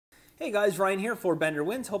Hey guys, Ryan here for Bender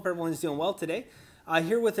Wins. Hope everyone's doing well today.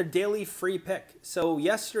 Here with a daily free pick. So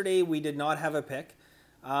yesterday we did not have a pick.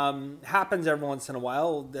 Happens every once in a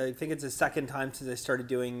while. I think it's the second time since I started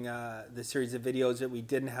doing the series of videos that we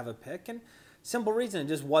didn't have a pick. And simple reason, it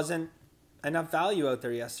just wasn't enough value out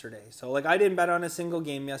there yesterday. So like I didn't bet on a single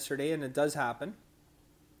game yesterday, and it does happen.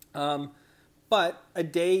 But a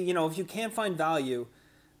day, if you can't find value,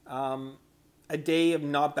 a day of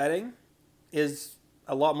not betting is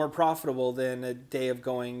a lot more profitable than a day of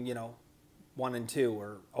going, 1-2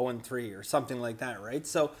 or 0-3 or something like that, right?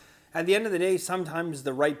 So at the end of the day, sometimes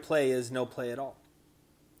the right play is no play at all.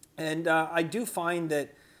 And I do find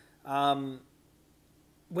that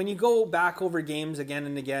when you go back over games again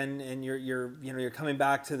and again, and you're coming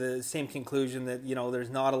back to the same conclusion that there's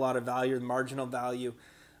not a lot of value, marginal value,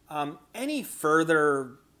 any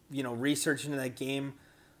further research into that game,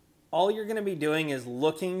 all you're going to be doing is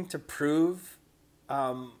looking to prove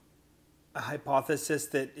a hypothesis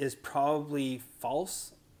that is probably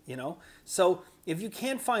false, So if you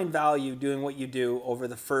can't find value doing what you do over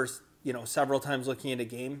the first, several times looking at a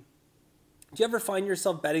game, do you ever find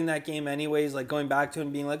yourself betting that game anyways, like going back to it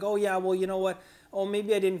and being like, oh yeah, well, you know what? Oh,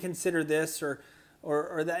 maybe I didn't consider this or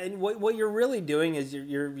that. And what you're really doing is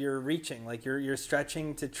you're reaching, like you're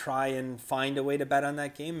stretching to try and find a way to bet on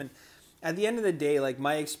that game. And at the end of the day, like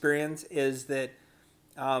my experience is that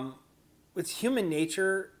it's human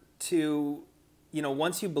nature to,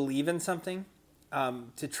 once you believe in something,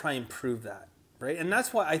 to try and prove that, right? And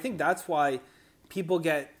that's why people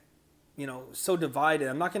get, so divided.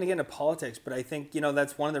 I'm not going to get into politics, but I think,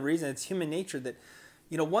 that's one of the reasons. It's human nature that,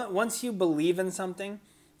 once you believe in something,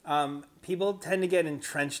 people tend to get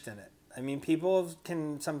entrenched in it. I mean, people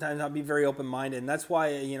can sometimes not be very open-minded, and that's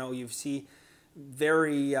why, you see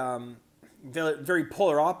very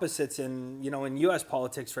polar opposites in U.S.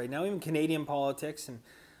 politics right now, even Canadian politics, and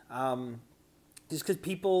just because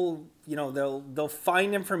people they'll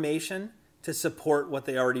find information to support what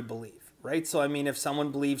they already believe, right? So I mean, if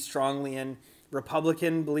someone believes strongly in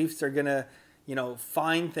Republican beliefs, they're gonna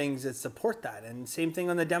find things that support that, and same thing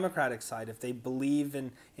on the Democratic side. If they believe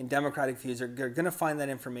in Democratic views, they're gonna find that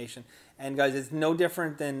information. And guys, it's no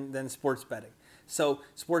different than sports betting. So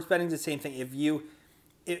sports betting is the same thing. If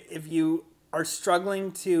you are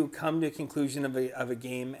struggling to come to a conclusion of a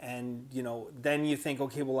game, and then you think,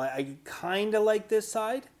 okay, well, I kind of like this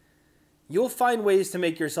side, you'll find ways to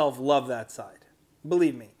make yourself love that side.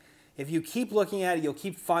 Believe me, if you keep looking at it, you'll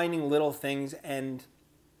keep finding little things, and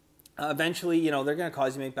eventually, they're going to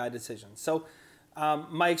cause you to make bad decisions. So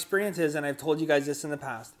my experience is, and I've told you guys this in the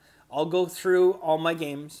past, I'll go through all my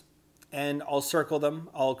games and I'll circle them.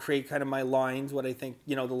 I'll create kind of my lines, what I think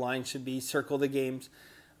the line should be, circle the games.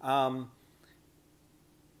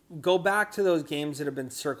 Go back to those games that have been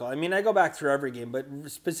circled. I mean, I go back through every game, but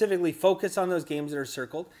specifically focus on those games that are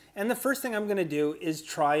circled. And the first thing I'm going to do is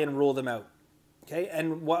try and rule them out. Okay?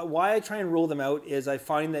 And why I try and rule them out is I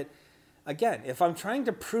find that, again, if I'm trying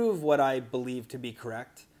to prove what I believe to be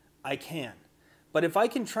correct, I can. But if I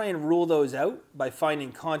can try and rule those out by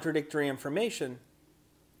finding contradictory information,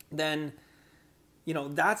 then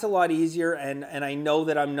that's a lot easier, and I know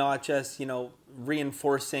that I'm not just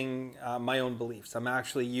reinforcing my own beliefs. I'm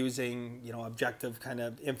actually using objective kind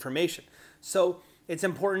of information. So it's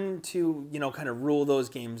important to kind of rule those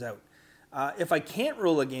games out. If I can't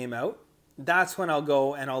rule a game out, that's when I'll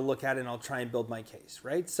go and I'll look at it and I'll try and build my case,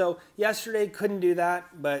 right? So yesterday couldn't do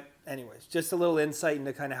that, but anyways, just a little insight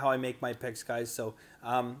into kind of how I make my picks, guys. So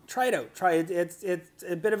try it out. Try it. It's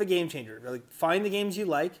a bit of a game changer. Really find the games you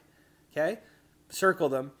like, okay? Circle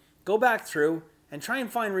them, go back through, and try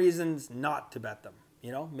and find reasons not to bet them.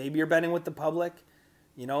 Maybe you're betting with the public.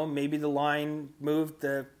 Maybe the line moved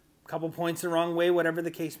a couple points the wrong way, whatever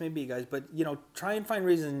the case may be, guys. But, try and find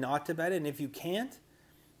reasons not to bet it. And if you can't,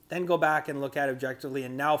 then go back and look at it objectively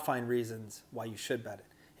and now find reasons why you should bet it.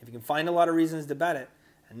 If you can find a lot of reasons to bet it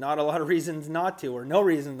and not a lot of reasons not to, or no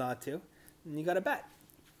reasons not to, then you got to bet.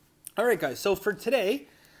 All right, guys. So for today,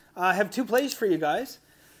 I have two plays for you guys.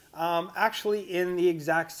 Actually in the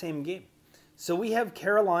exact same game. So we have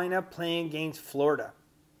Carolina playing against Florida.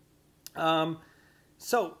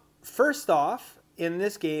 So first off, in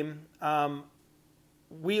this game,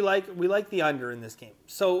 we like the under in this game.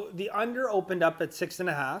 So the under opened up at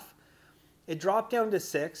 6.5. It dropped down to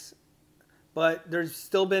 6, but there's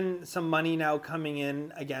still been some money now coming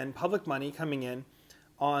in, again, public money coming in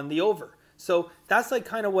on the over. So that's like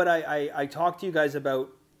kind of what I talked to you guys about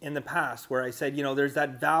in the past, where I said, there's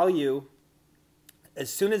that value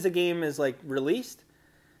as soon as the game is like released,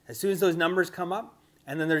 as soon as those numbers come up,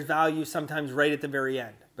 and then there's value sometimes right at the very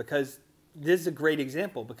end, because this is a great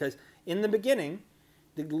example, because in the beginning,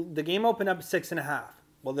 the game opened up 6.5.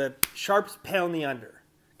 Well, the sharps pound the under.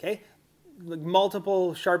 Okay,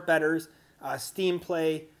 multiple sharp bettors, steam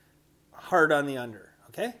play hard on the under.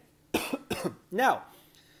 Okay, now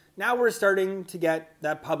we're starting to get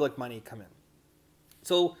that public money come in.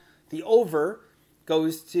 So the over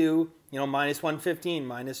goes to minus 115,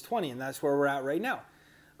 minus 20, and that's where we're at right now.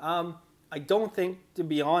 I don't think, to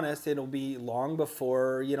be honest, it'll be long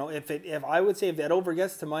before if I would say if that over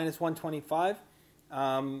gets to minus 125,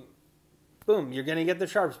 boom, you're going to get the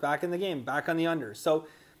sharps back in the game, back on the under. So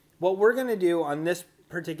what we're going to do on this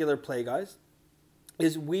particular play, guys,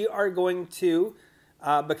 is we are going to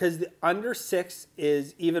because the under 6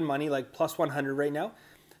 is even money, like plus 100 right now.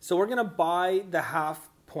 So we're going to buy the half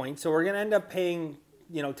point. So we're going to end up paying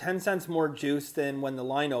 10 cents more juice than when the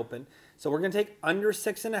line opened. So we're going to take under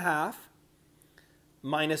 6.5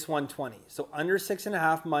 minus 120. So under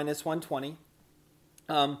 6.5 minus 120.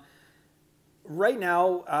 Right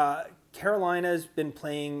now, Carolina's been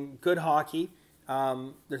playing good hockey.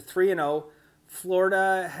 They're 3-0.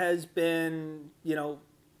 Florida has been,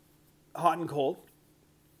 hot and cold.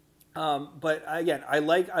 But again, I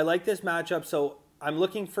like this matchup. So I'm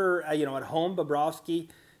looking for at home Bobrovsky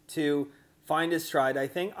to find his stride. I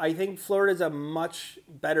think Florida's a much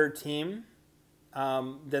better team I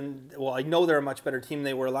know they're a much better team than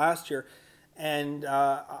they were last year, and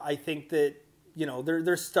I think that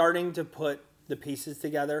they're starting to put the pieces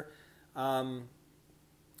together. Now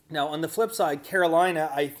on the flip side,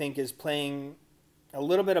 Carolina I think is playing a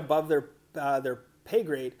little bit above their pay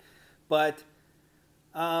grade, but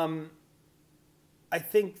I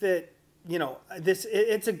think that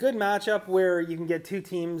it's a good matchup where you can get two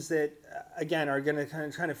teams that again are going to kind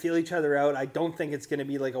of trying to feel each other out. I don't think it's going to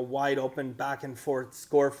be like a wide open back and forth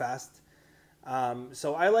score fest.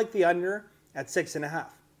 So I like the under at 6.5.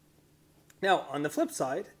 Now on the flip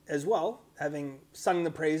side as well, having sung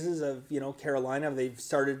the praises of Carolina, they've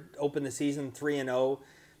opened the season 3-0,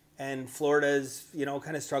 and Florida's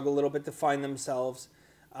kind of struggled a little bit to find themselves.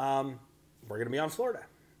 We're going to be on Florida.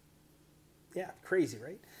 Yeah, crazy,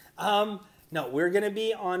 right? No, we're going to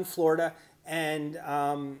be on Florida. And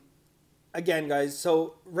again, guys,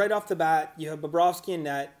 so right off the bat, you have Bobrovsky in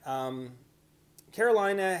net.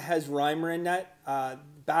 Carolina has Reimer in net,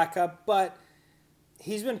 backup, but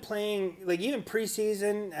he's been playing, like even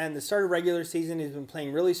preseason and the start of regular season, he's been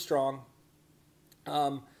playing really strong.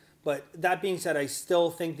 But that being said, I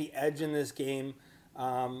still think the edge in this game,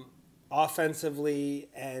 offensively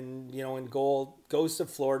and in goal, goes to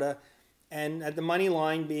Florida. And at the money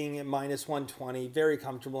line being at minus 120, very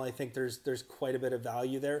comfortable. I think there's quite a bit of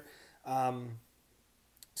value there.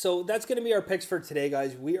 So that's going to be our picks for today,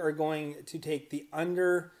 guys. We are going to take the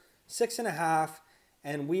under 6.5,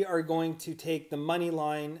 and we are going to take the money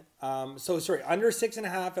line. Under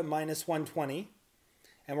 6.5 at minus 120,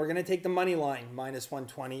 and we're going to take the money line minus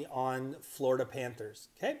 120 on Florida Panthers.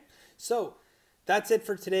 Okay, so that's it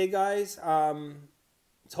for today, guys.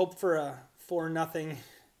 Let's hope for a 4-0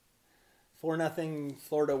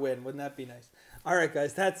 Florida win. Wouldn't that be nice? All right,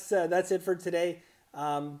 guys, that's it for today.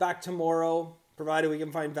 Back tomorrow, provided we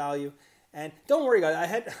can find value. And don't worry, guys.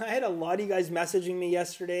 I had a lot of you guys messaging me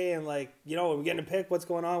yesterday and we're getting a pick. What's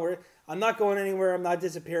going on? I'm not going anywhere. I'm not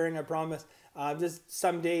disappearing. I promise. Just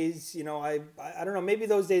some days, I don't know. Maybe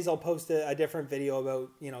those days I'll post a different video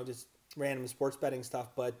about just random sports betting stuff.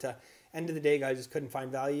 But end of the day, guys, just couldn't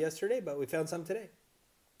find value yesterday, but we found some today.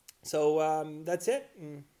 So that's it.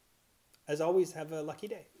 And as always, have a lucky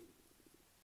day.